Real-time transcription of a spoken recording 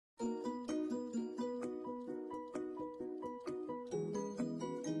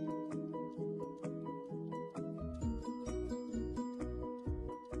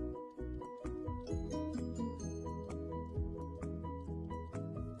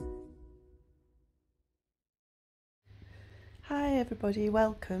Hi everybody,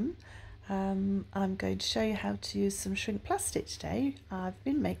 welcome. I'm going to show you how to use some shrink plastic today. I've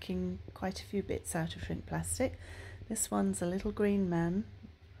been making quite a few bits out of shrink plastic. This one's a little green man,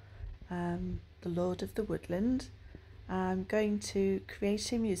 the Lord of the Woodland. I'm going to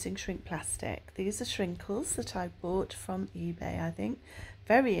create him using shrink plastic. These are shrinkles that I bought from eBay, I think.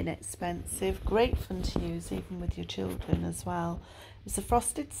 Very inexpensive, great fun to use even with your children as well. There's a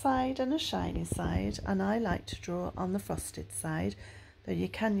frosted side and a shiny side, and I like to draw on the frosted side, though you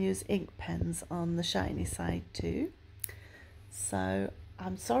can use ink pens on the shiny side too. So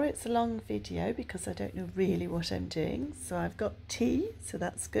I'm sorry it's a long video because I don't know really what I'm doing. So I've got tea, so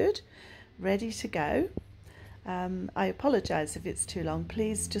that's good, ready to go. I apologise if it's too long.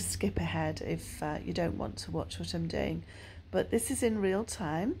 Please just skip ahead if you don't want to watch what I'm doing. But this is in real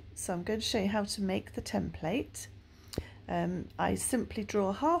time, so I'm going to show you how to make the template. I simply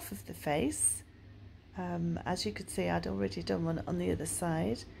draw half of the face. As you could see, I'd already done one on the other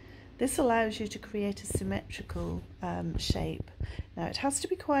side. This allows you to create a symmetrical shape. Now it has to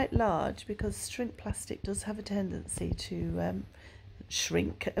be quite large because shrink plastic does have a tendency to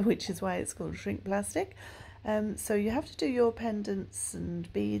shrink, which is why it's called shrink plastic. So you have to do your pendants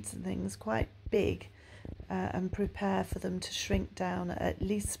and beads and things quite big and prepare for them to shrink down at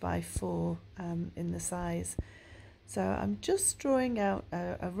least by 4 in the size. So I'm just drawing out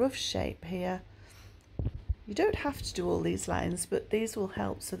a rough shape here. You don't have to do all these lines, but these will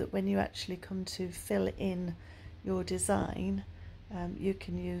help so that when you actually come to fill in your design, you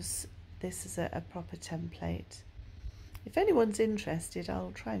can use this as a proper template. If anyone's interested,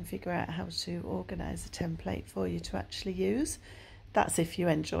 I'll try and figure out how to organise a template for you to actually use. That's if you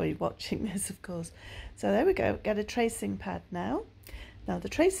enjoy watching this, of course. So there we go, get a tracing pad now. Now the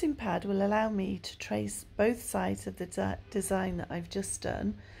tracing pad will allow me to trace both sides of the design that I've just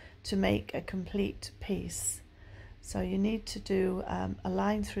done to make a complete piece. So you need to do a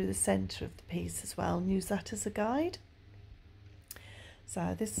line through the centre of the piece as well and use that as a guide.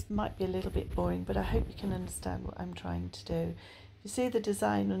 So this might be a little bit boring, but I hope you can understand what I'm trying to do. You see the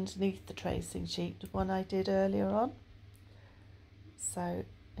design underneath the tracing sheet, the one I did earlier on? So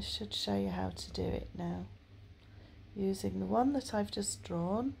I should show you how to do it now. Using the one that I've just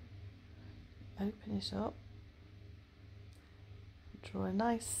drawn, open it up, draw a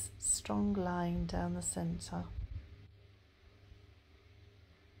nice strong line down the centre.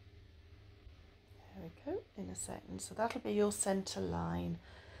 There we go, in a second. So that'll be your centre line.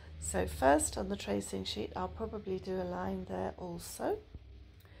 So first on the tracing sheet, I'll probably do a line there also.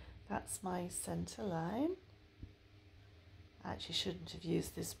 That's my centre line. I actually shouldn't have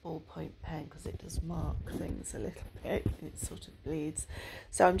used this ballpoint pen because it does mark things a little bit. It sort of bleeds.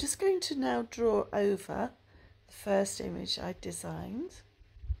 So I'm just going to now draw over the first image I designed,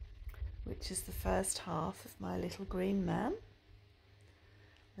 which is the first half of my little green man.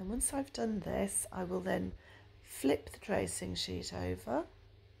 And once I've done this, I will then flip the tracing sheet over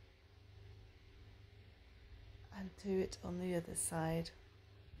and do it on the other side.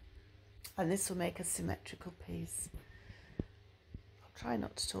 And this will make a symmetrical piece. Try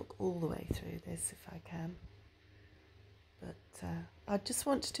not to talk all the way through this if I can, but I just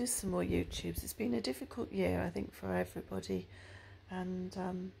want to do some more YouTubes. It's been a difficult year, I think, for everybody, and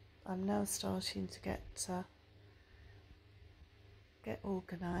I'm now starting to get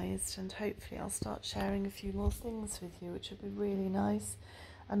organised, and hopefully I'll start sharing a few more things with you, which would be really nice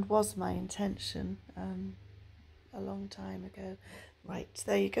and was my intention a long time ago. Right,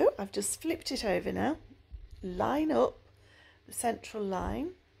 there you go. I've just flipped it over now. Line up the central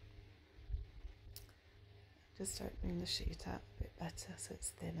line, just opening the sheet out a bit better so it's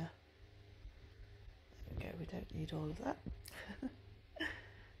thinner. There we go, we don't need all of that.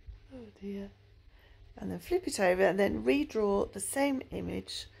 Oh dear. And then flip it over and then redraw the same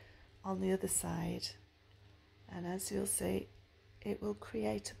image on the other side, and as you'll see, it will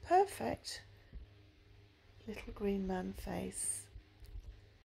create a perfect little green man face.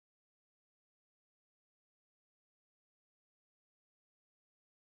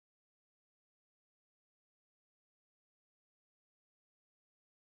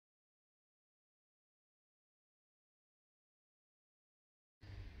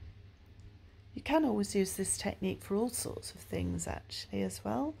 You can always use this technique for all sorts of things actually as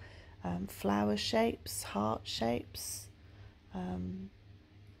well. Flower shapes, heart shapes.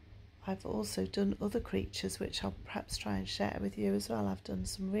 I've also done other creatures which I'll perhaps try and share with you as well. I've done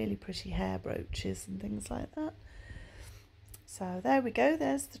some really pretty hair brooches and things like that. So there we go,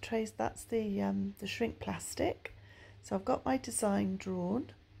 there's the trace, that's the shrink plastic. So I've got my design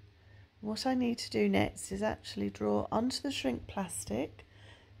drawn. What I need to do next is actually draw onto the shrink plastic.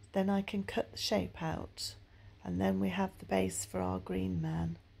 Then I can cut the shape out And then we have the base for our green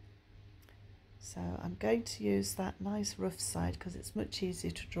man. So I'm going to use that nice rough side because it's much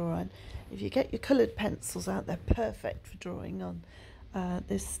easier to draw on. If you get your coloured pencils out, they're perfect for drawing on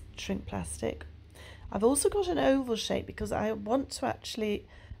this shrink plastic. I've also got an oval shape because I want to actually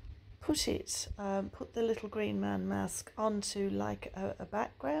put the little green man mask onto like a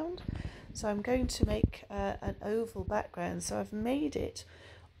background. So I'm going to make an oval background. So I've made it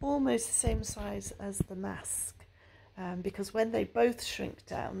almost the same size as the mask. Because when they both shrink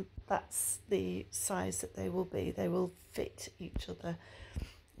down, that's the size that they will be. They will fit each other.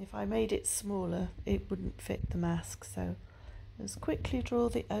 If I made it smaller, it wouldn't fit the mask. So let's quickly draw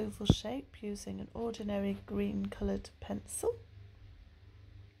the oval shape using an ordinary green coloured pencil.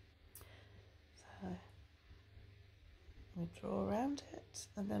 So we draw around it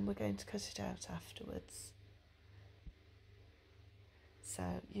and then we're going to cut it out afterwards. So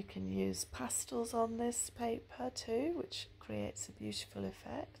you can use pastels on this paper too, which creates a beautiful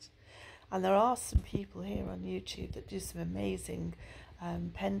effect. And there are some people here on YouTube that do some amazing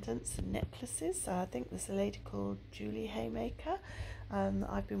pendants and necklaces. So I think there's a lady called Julie Haymaker.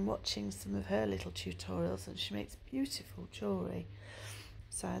 I've been watching some of her little tutorials and she makes beautiful jewellery.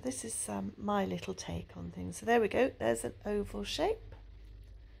 So this is my little take on things. So there we go, there's an oval shape.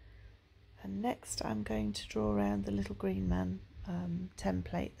 And next I'm going to draw around the little green man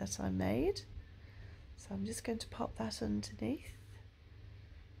template that I made. So I'm just going to pop that underneath.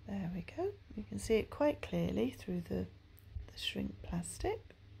 There we go. You can see it quite clearly through the shrink plastic.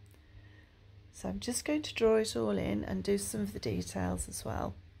 So I'm just going to draw it all in and do some of the details as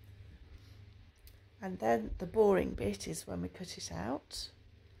well. And then the boring bit is when we cut it out.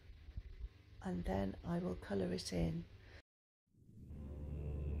 And then I will colour it in.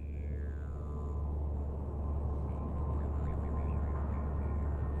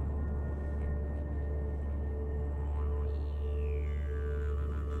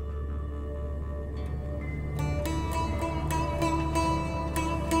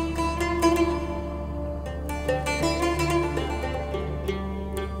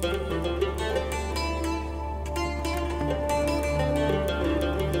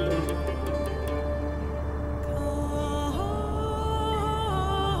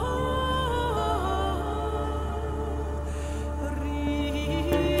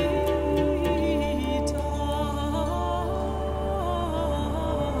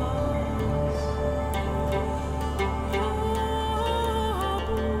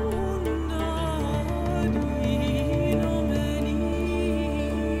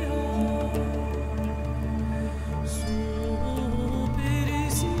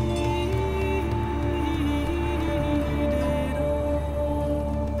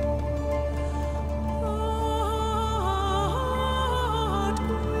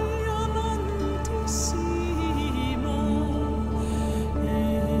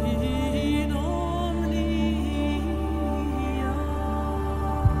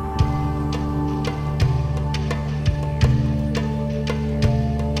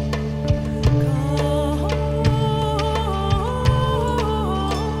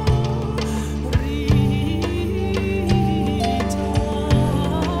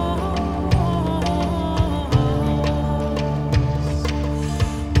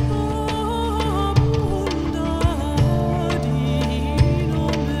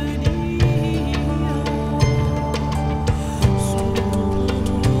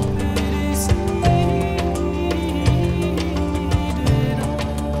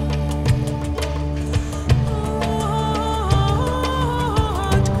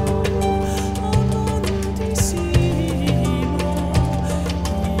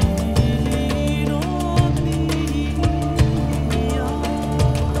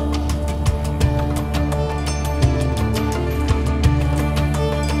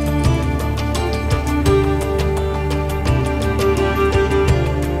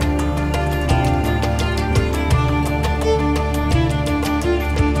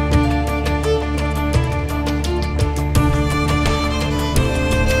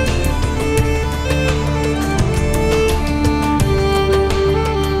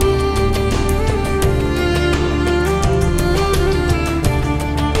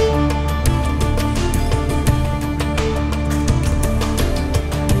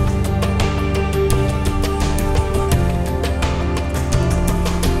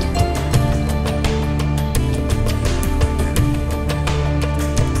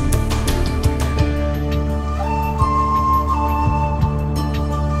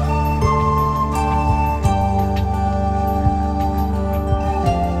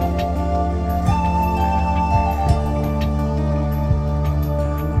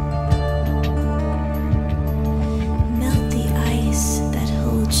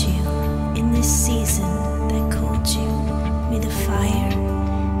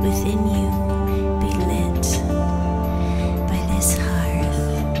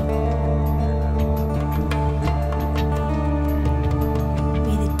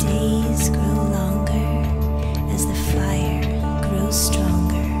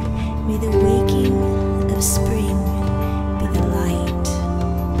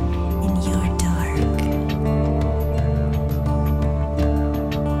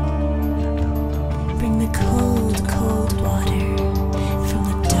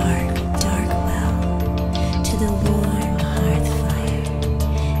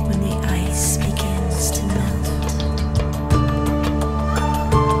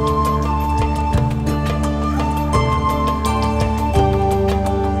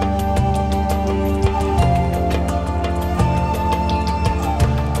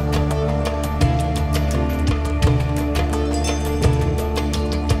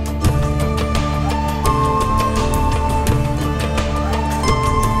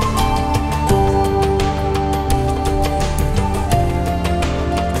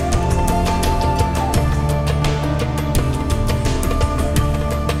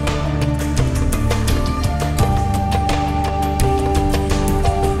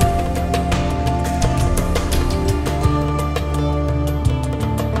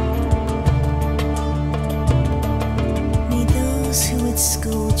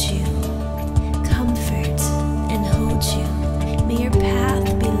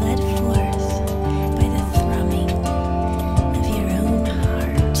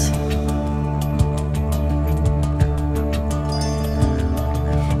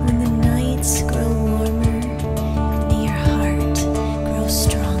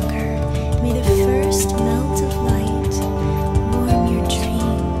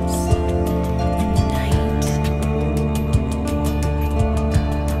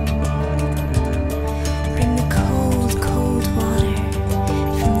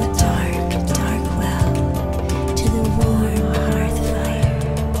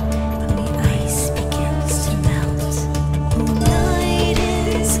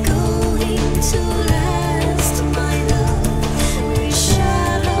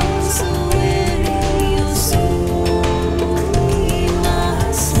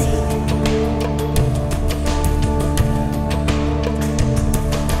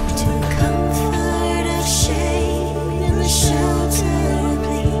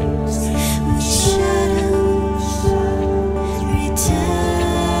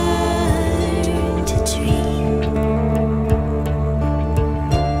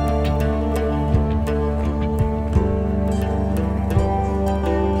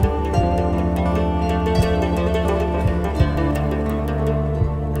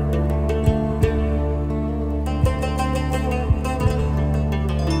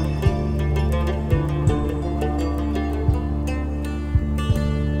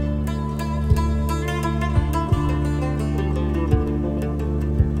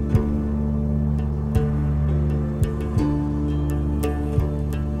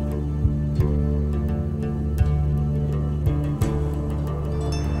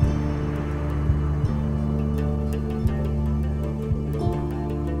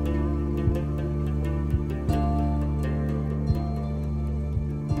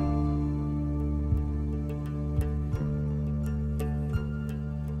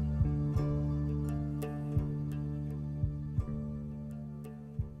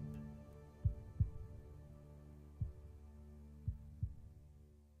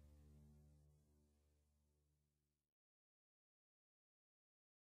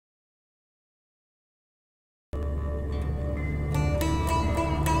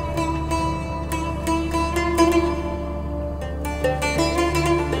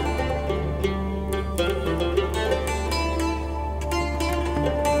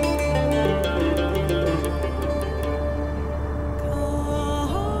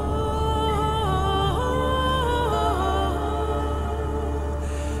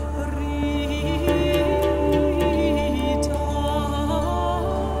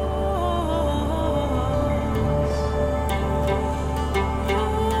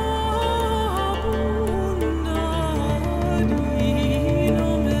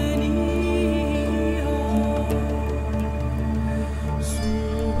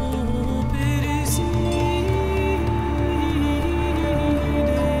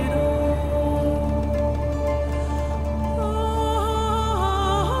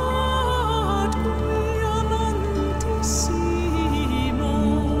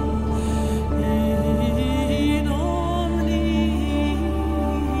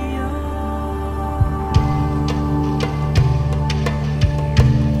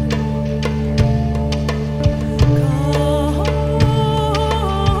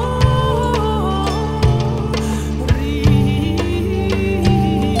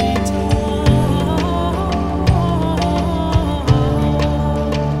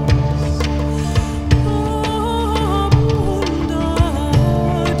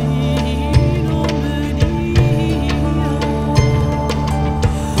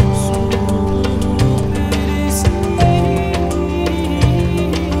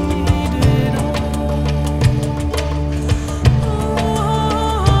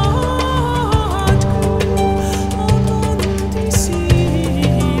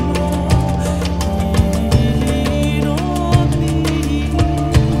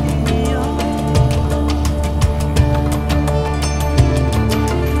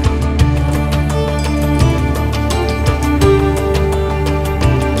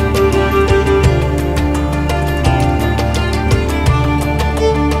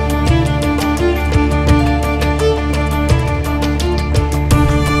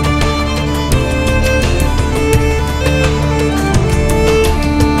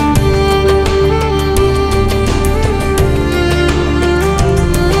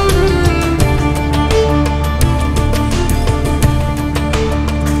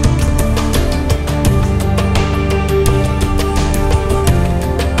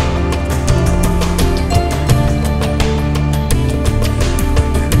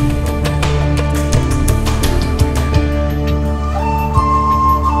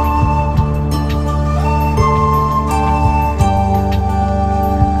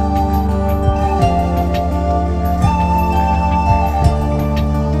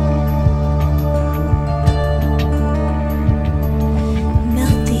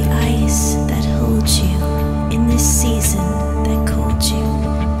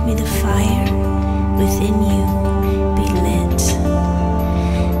 within you be lit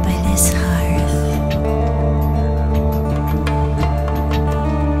by this hearth.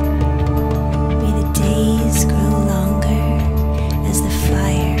 May the days grow longer as the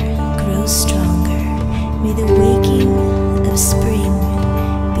fire grows stronger. May the waking of spring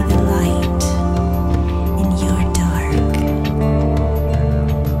be the light in your dark.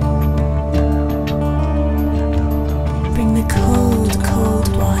 Bring the cold, cold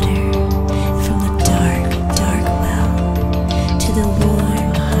water from the dark,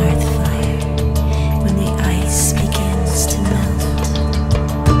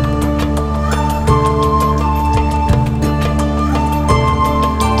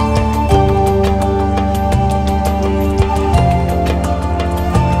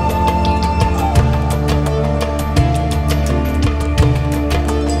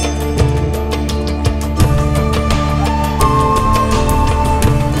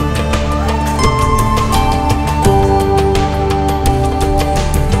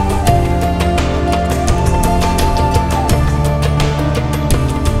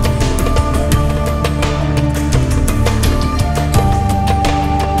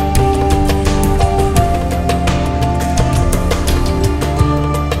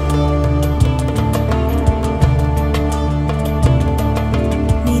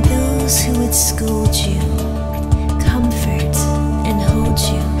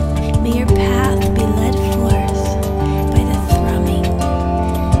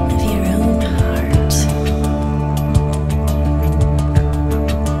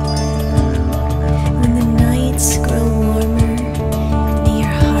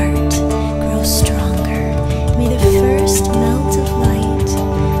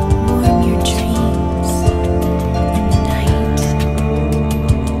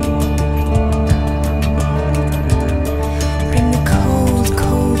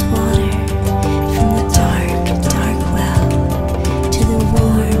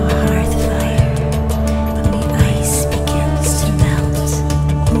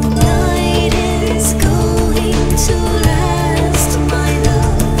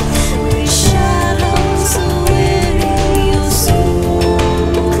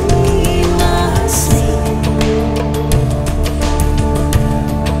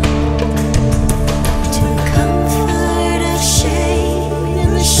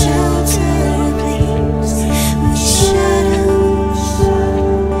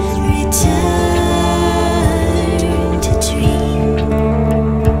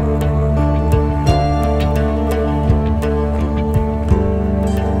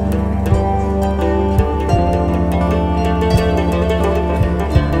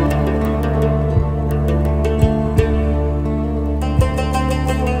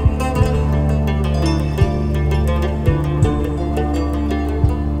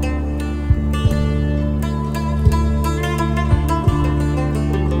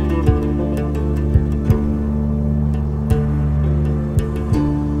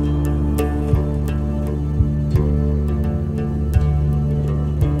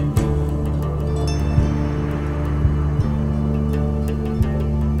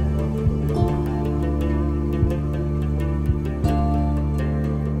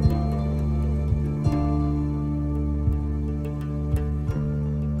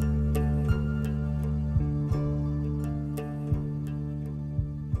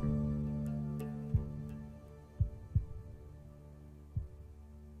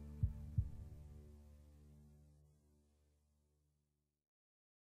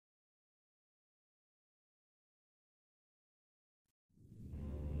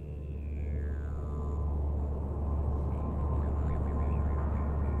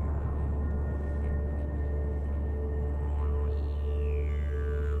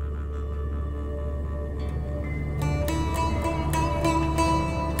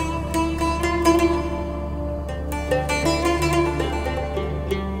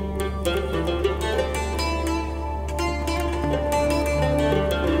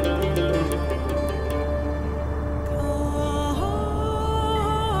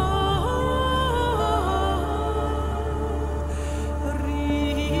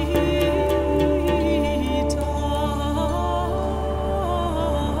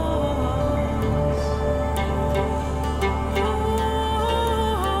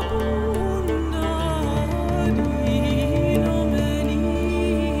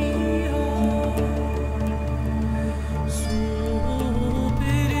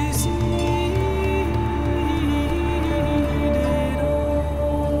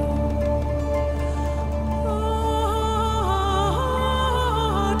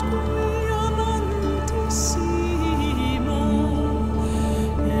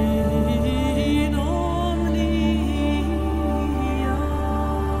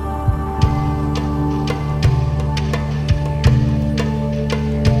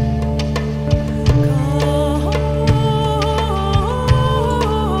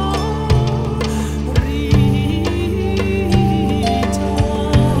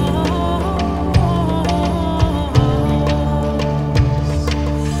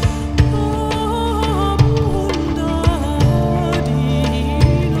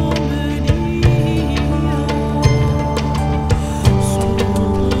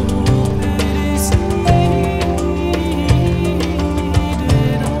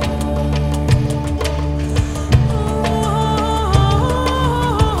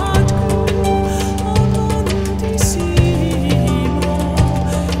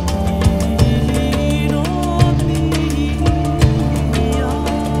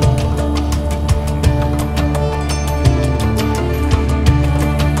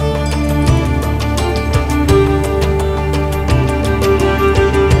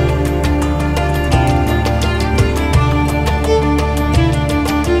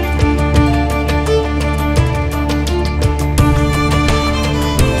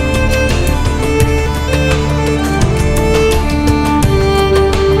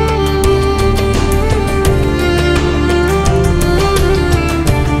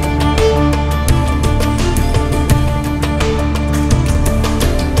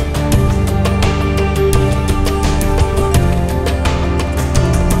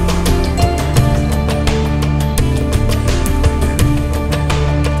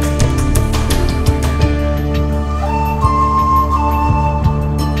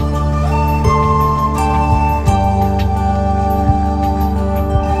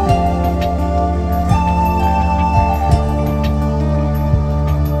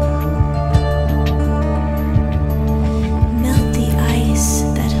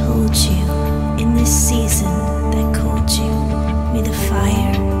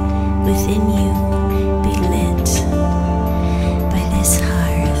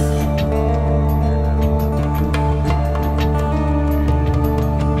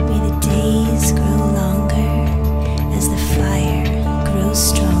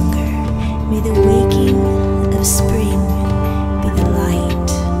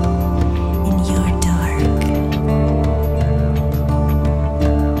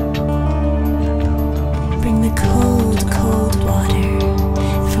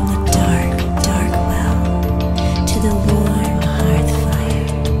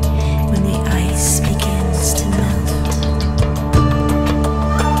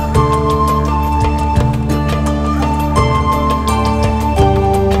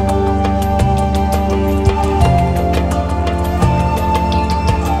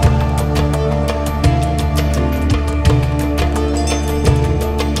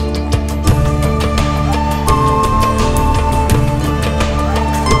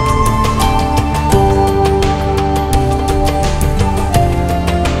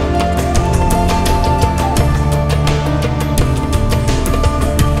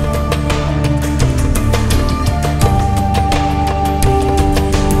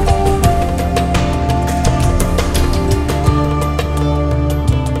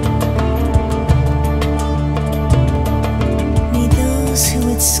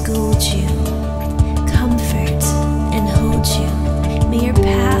 would scold you, comfort and hold you. May your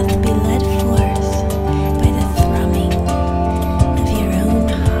path be led forth by the thrumming of your own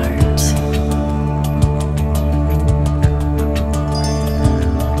heart.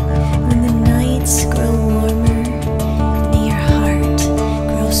 When the nights grow warmer, may your heart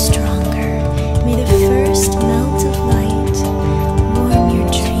grow stronger. May the first melt of light warm your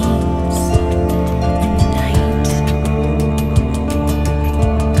dreams in the night.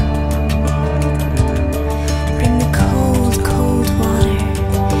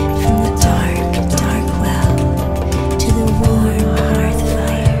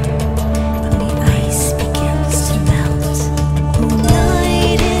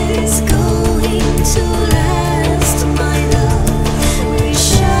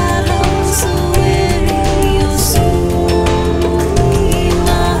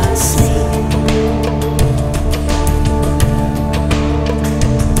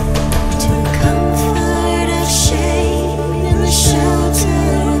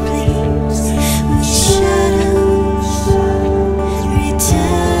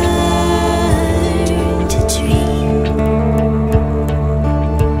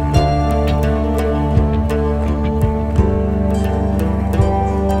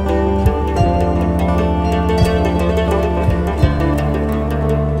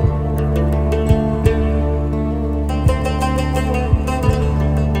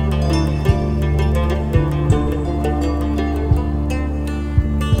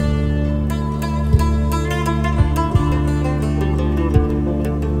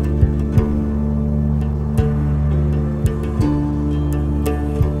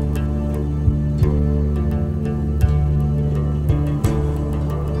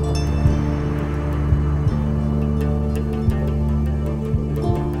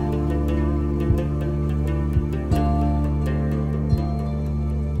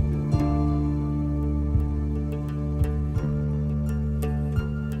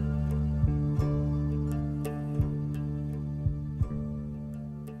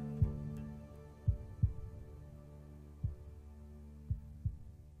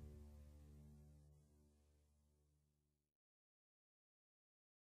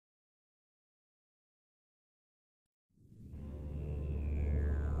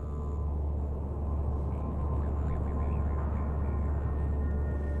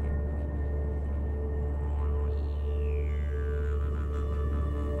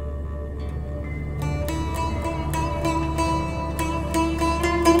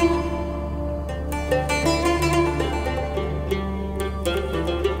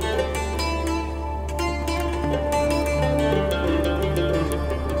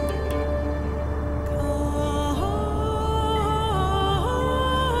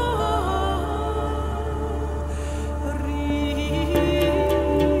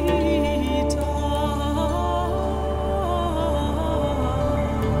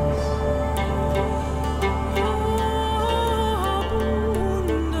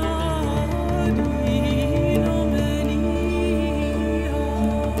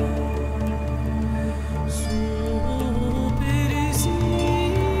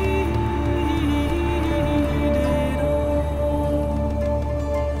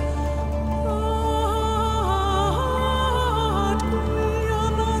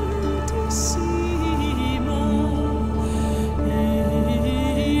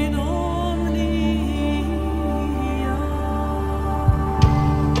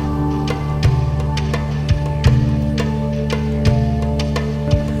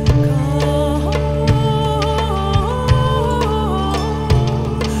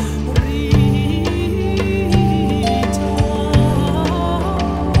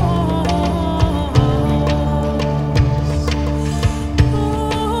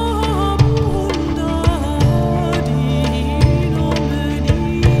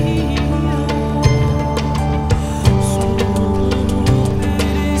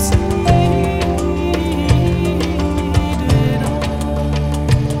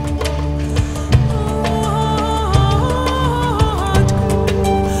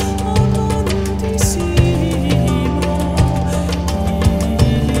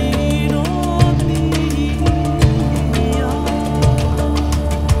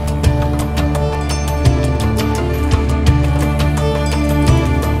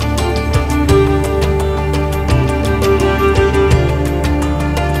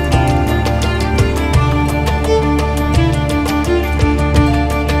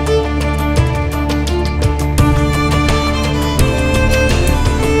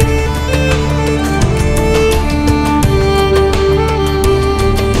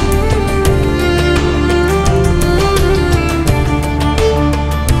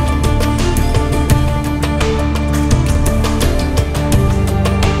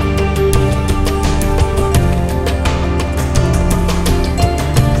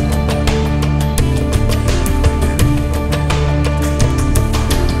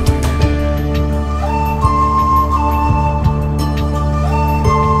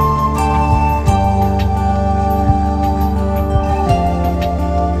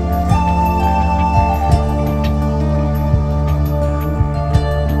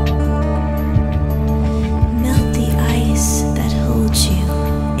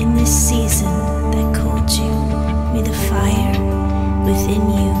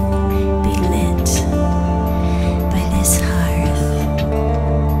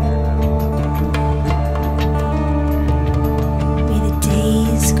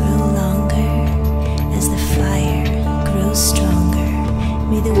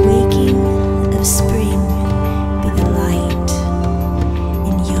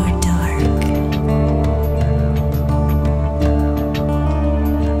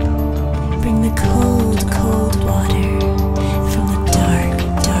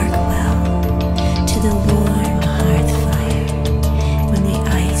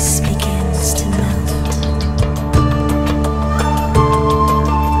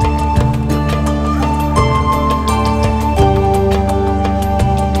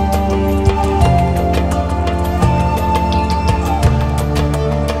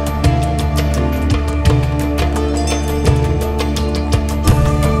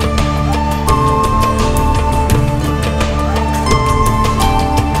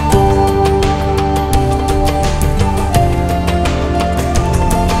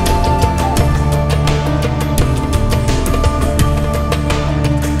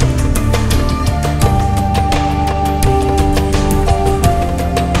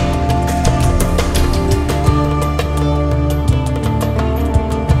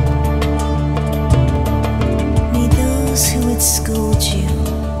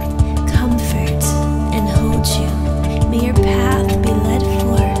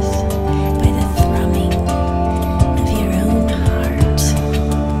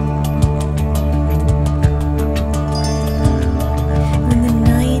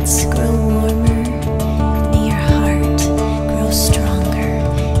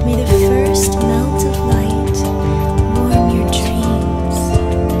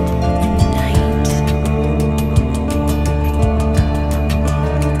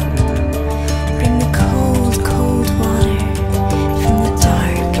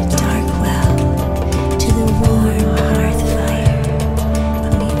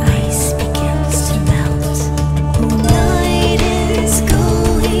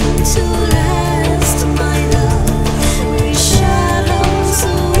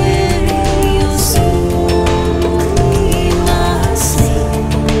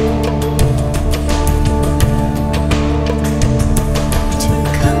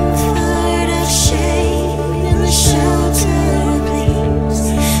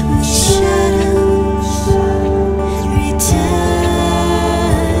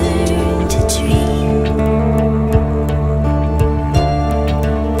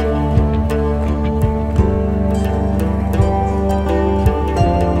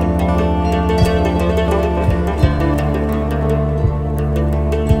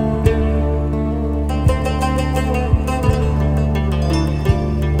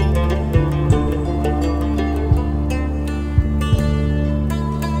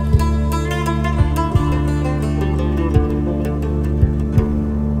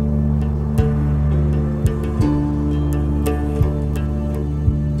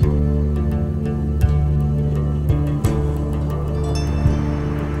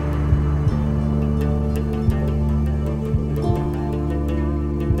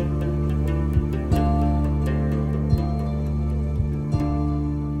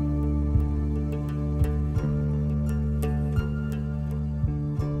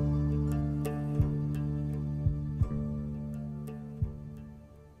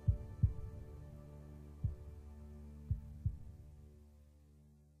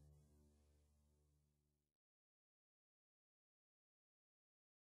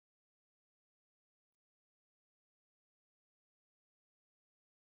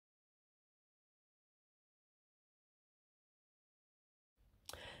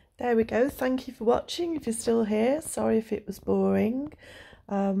 There we go. Thank you for watching. If you're still here, sorry if it was boring.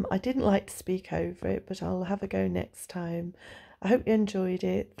 I didn't like to speak over it, but I'll have a go next time. I hope you enjoyed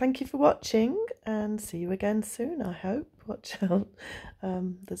it. Thank you for watching and see you again soon, I hope. Watch out.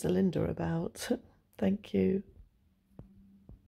 There's a Linda about. Thank you.